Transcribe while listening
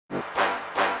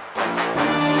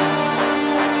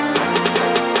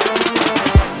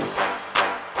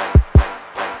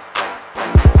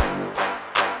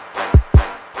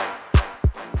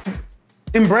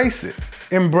Embrace it.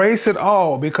 Embrace it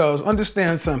all, because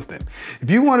understand something. If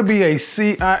you want to be a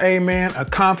CIA man, a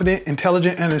confident,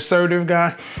 intelligent, and assertive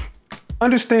guy,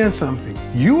 understand something.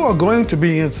 You are going to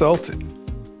be insulted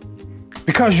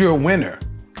because you're a winner.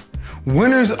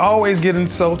 Winners always get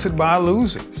insulted by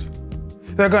losers.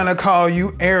 They're going to call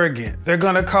you arrogant. They're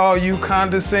going to call you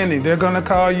condescending. They're going to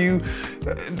call you,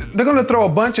 they're going to throw a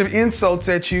bunch of insults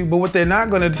at you, but what they're not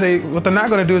going to say, what they're not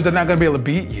going to do is they're not going to be able to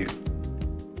beat you.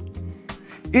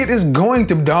 It is going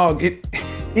to dog it.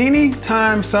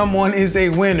 Anytime someone is a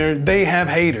winner, they have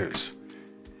haters.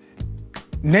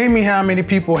 Name me how many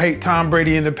people hate Tom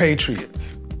Brady and the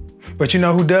Patriots. But you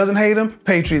know who doesn't hate them?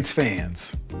 Patriots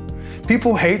fans.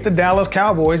 People hate the Dallas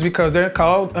Cowboys because they're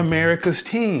called America's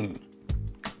team.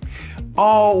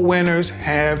 All winners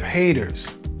have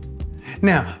haters.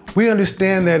 Now, we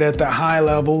understand that at the high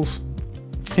levels,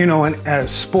 you know, in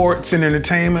sports and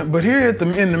entertainment, but here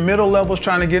in the middle levels,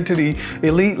 trying to get to the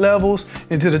elite levels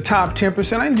and to the top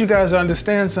 10%, I need you guys to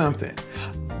understand something.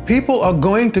 People are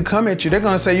going to come at you. They're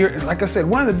going to say, you're, like I said,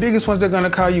 one of the biggest ones they're going to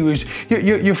call you is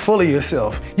you're full of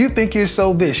yourself. You think you're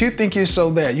so this, you think you're so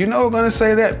that. You know who are going to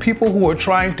say that? People who are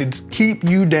trying to keep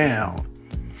you down.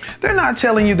 They're not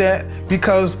telling you that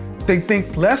because they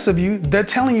think less of you. They're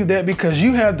telling you that because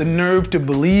you have the nerve to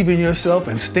believe in yourself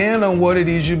and stand on what it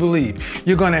is you believe.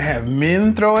 You're going to have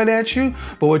men throw it at you,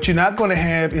 but what you're not going to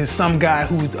have is some guy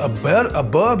who's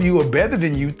above you or better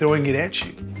than you throwing it at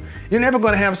you. You're never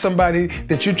going to have somebody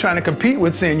that you're trying to compete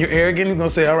with saying you're arrogant. You're going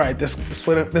to say, all right, that's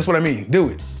what I mean. Do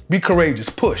it. Be courageous.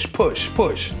 Push, push,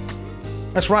 push.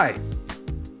 That's right.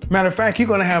 Matter of fact, you're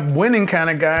going to have winning kind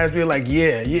of guys be like,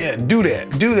 yeah, do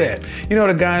that, do that. You know,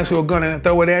 the guys who are going to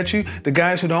throw it at you, the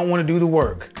guys who don't want to do the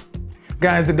work.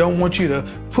 Guys that don't want you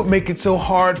to make it so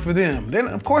hard for them. Then,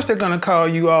 of course, they're going to call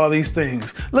you all these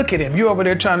things. Look at him. You're over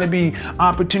there trying to be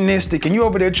opportunistic, and you're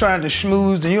over there trying to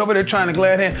schmooze, and you're over there trying to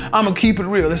glad hand. I'm going to keep it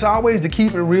real. It's always the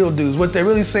keep it real dudes. What they're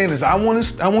really saying is, I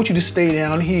want you to stay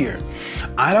down here.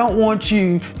 I don't want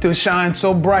you to shine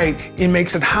so bright it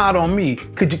makes it hot on me.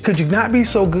 Could you not be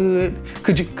so good?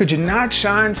 Could you not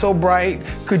shine so bright?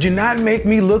 Could you not make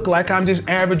me look like I'm just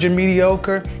average and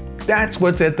mediocre? That's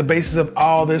what's at the basis of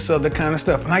all this other kind of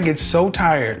stuff. And I get so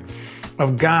tired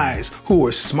of guys who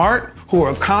are smart, who are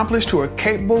accomplished, who are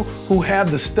capable, who have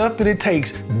the stuff that it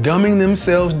takes, dumbing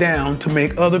themselves down to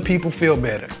make other people feel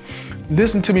better.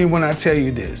 Listen to me when I tell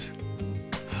you this.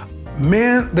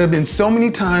 Man, there have been so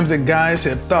many times that guys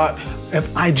have thought,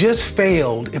 if I just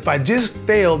failed,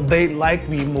 they'd like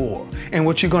me more. And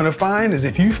what you're gonna find is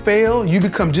if you fail, you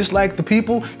become just like the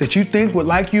people that you think would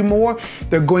like you more,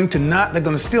 they're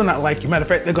gonna still not like you. Matter of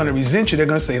fact, they're gonna resent you. They're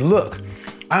gonna say, look,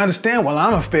 I understand why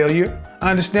I'm a failure. I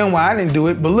understand why I didn't do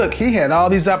it, but look, he had all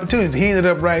these opportunities. He ended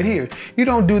up right here. You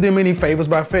don't do them any favors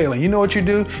by failing. You know what you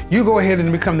do? You go ahead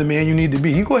and become the man you need to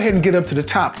be. You go ahead and get up to the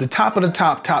top of the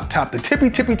top, the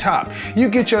tippy top. You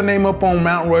get your name up on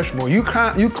Mount Rushmore. You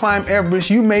climb Everest,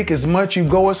 you make as much, you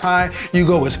go as high, you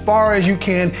go as far as you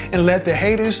can, and let the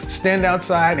haters stand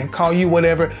outside and call you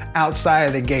whatever outside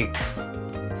of the gates.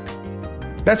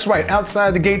 That's right,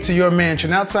 outside the gates of your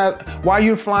mansion, outside, while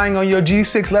you're flying on your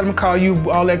G6, let them call you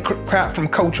all that crap from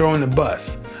coach or on the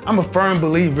bus. I'm a firm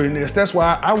believer in this. That's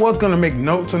why I was gonna make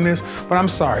notes on this, but I'm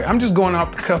sorry. I'm just going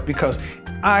off the cuff because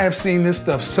I have seen this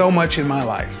stuff so much in my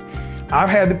life. I've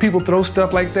had the people throw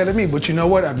stuff like that at me, but you know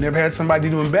what? I've never had somebody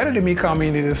doing better than me call me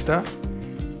any of this stuff.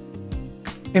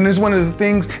 And it's one of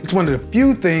the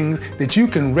few things that you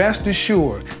can rest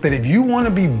assured that if you want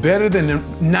to be better than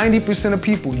 90% of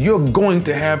people, you're going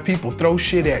to have people throw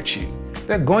shit at you.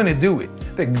 They're going to do it.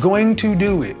 They're going to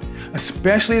do it,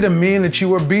 especially the men that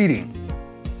you are beating.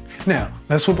 Now,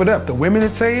 let's flip it up. The women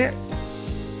that say it,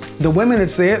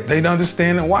 they don't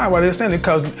understand it. Why? Why they understand it?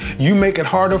 Because you make it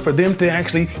harder for them to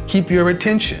actually keep your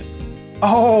attention.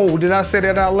 Oh, did I say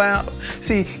that out loud?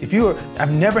 See,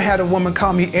 I've never had a woman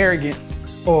call me arrogant.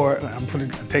 Or,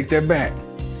 take that back.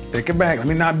 Take it back. Let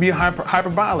me not be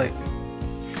hyperbolic.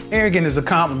 Arrogant is a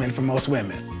compliment for most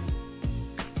women.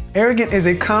 Arrogant is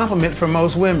a compliment for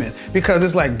most women because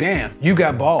it's like, damn, you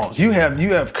got balls. You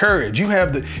have courage. You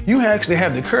actually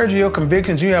have the courage of your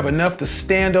convictions. You have enough to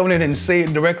stand on it and say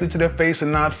it directly to their face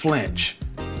and not flinch.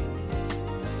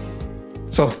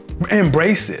 So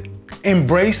embrace it.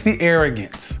 Embrace the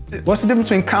arrogance. What's the difference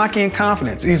between cocky and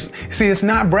confidence? See, it's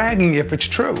not bragging if it's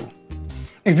true.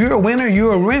 If you're a winner,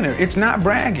 you're a winner. It's not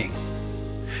bragging.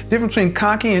 Difference between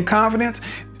cocky and confidence,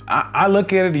 I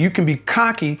look at it, you can be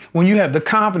cocky when you have the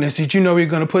confidence that you know you're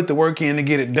going to put the work in to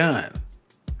get it done.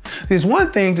 There's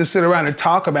one thing to sit around and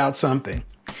talk about something,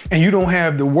 and you don't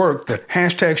have the work, the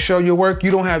hashtag show your work,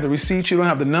 you don't have the receipts, you don't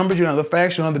have the numbers, you don't have the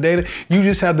facts, you don't have the data, you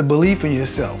just have the belief in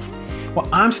yourself. Well,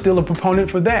 I'm still a proponent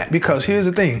for that, because here's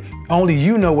the thing, only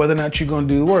you know whether or not you're gonna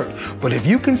do the work. But if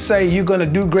you can say you're gonna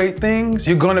do great things,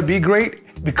 you're gonna be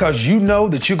great because you know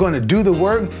that you're gonna do the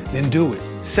work, then do it.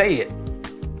 Say it.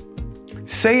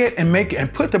 Say it and make it,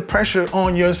 and put the pressure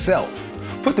on yourself.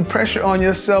 Put the pressure on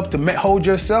yourself to hold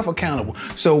yourself accountable.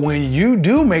 So when you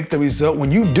do make the result,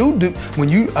 when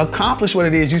you accomplish what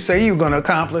it is you say you're gonna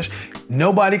accomplish,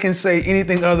 nobody can say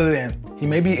anything other than, he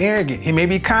may be arrogant, he may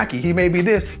be cocky, he may be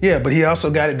this, yeah, but he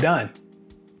also got it done.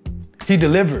 He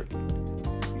delivered.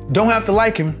 Don't have to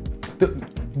like him,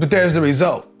 but there's the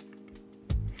result.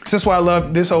 So that's why I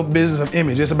love this whole business of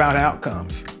image. It's about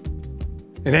outcomes.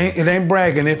 It ain't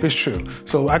bragging if it's true.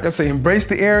 So like I say, embrace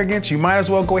the arrogance. You might as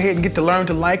well go ahead and get to learn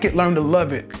to like it, learn to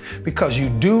love it, because you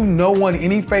do no one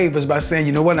any favors by saying,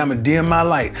 you know what, I'm gonna dim my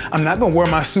light. I'm not gonna wear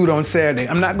my suit on Saturday.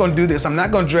 I'm not gonna do this. I'm not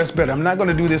gonna dress better. I'm not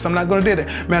gonna do this. I'm not gonna do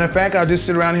that. Matter of fact, I'll just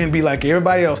sit around here and be like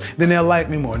everybody else. Then they'll like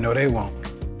me more. No, they won't.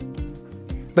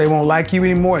 They won't like you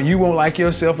anymore, and you won't like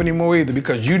yourself anymore either,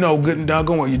 because you know good and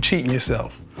doggone well you're cheating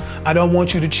yourself. I don't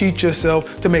want you to cheat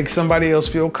yourself to make somebody else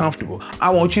feel comfortable.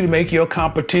 I want you to make your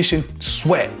competition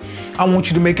sweat. I want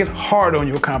you to make it hard on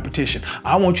your competition.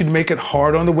 I want you to make it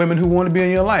hard on the women who want to be in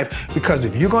your life. Because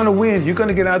if you're going to win, you're going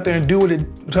to get out there and do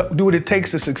what it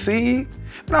takes to succeed.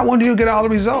 And I want you to get all the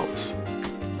results.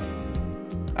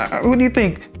 What do you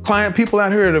think? People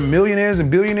out here that are millionaires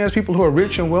and billionaires, people who are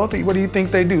rich and wealthy, what do you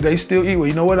think they do? They still eat. Well,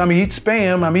 you know what? I'm gonna eat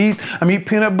spam. I'm gonna eat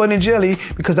peanut butter and jelly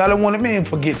because I don't want to, man,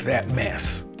 forget that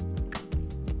mess.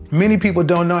 Many people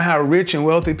don't know how rich and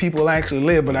wealthy people actually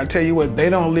live, but I tell you what, they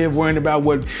don't live worrying about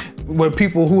what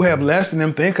people who have less than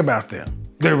them think about them.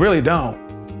 They really don't.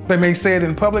 They may say it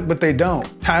in public, but they don't.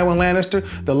 Tywin Lannister,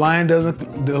 the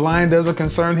lion doesn't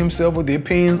concern himself with the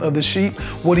opinions of the sheep.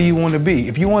 What do you want to be?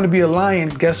 If you want to be a lion,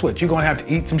 guess what? You're gonna have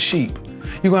to eat some sheep.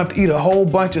 You're gonna have to eat a whole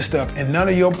bunch of stuff, and none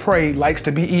of your prey likes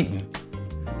to be eaten.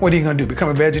 What are you gonna do? Become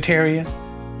a vegetarian?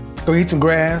 Go eat some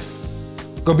grass?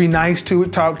 Go be nice to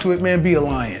it, talk to it, man, be a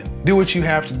lion. Do what you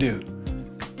have to do.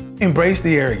 Embrace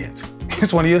the arrogance.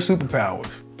 It's one of your superpowers.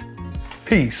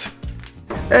 Peace.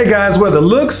 Hey guys, whether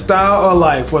looks, style, or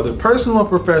life, whether personal or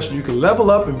professional, you can level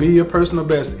up and be your personal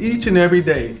best each and every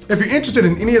day. If you're interested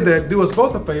in any of that, do us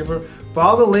both a favor.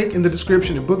 Follow the link in the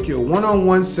description to book your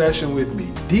one-on-one session with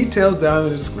me. Details down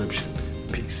in the description.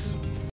 Peace.